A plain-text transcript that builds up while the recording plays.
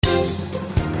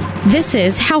This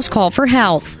is House Call for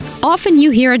Health. Often you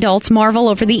hear adults marvel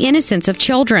over the innocence of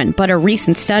children, but a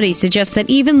recent study suggests that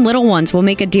even little ones will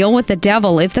make a deal with the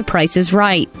devil if the price is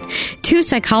right. 2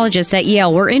 psychologists at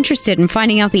Yale were interested in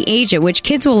finding out the age at which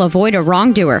kids will avoid a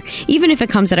wrongdoer, even if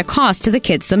it comes at a cost to the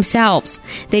kids themselves.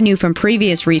 They knew from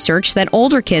previous research that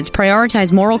older kids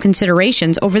prioritize moral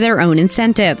considerations over their own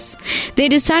incentives. They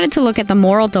decided to look at the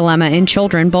moral dilemma in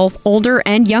children both older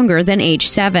and younger than age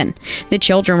 7. The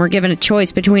children were given a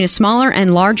choice between a smaller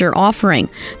and larger offering.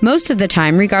 Most of the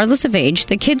time, regardless of age,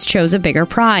 the kids chose a bigger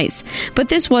prize. But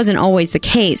this wasn't always the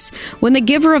case. When the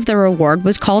giver of the reward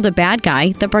was called a bad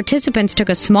guy, the participants took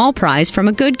a small prize from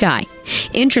a good guy.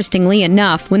 Interestingly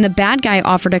enough, when the bad guy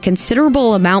offered a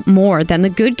considerable amount more than the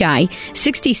good guy,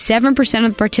 67%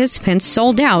 of the participants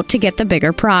sold out to get the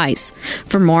bigger prize.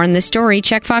 For more on this story,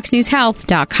 check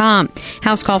FoxNewsHealth.com.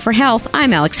 House Call for Health,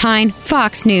 I'm Alex Hine,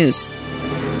 Fox News.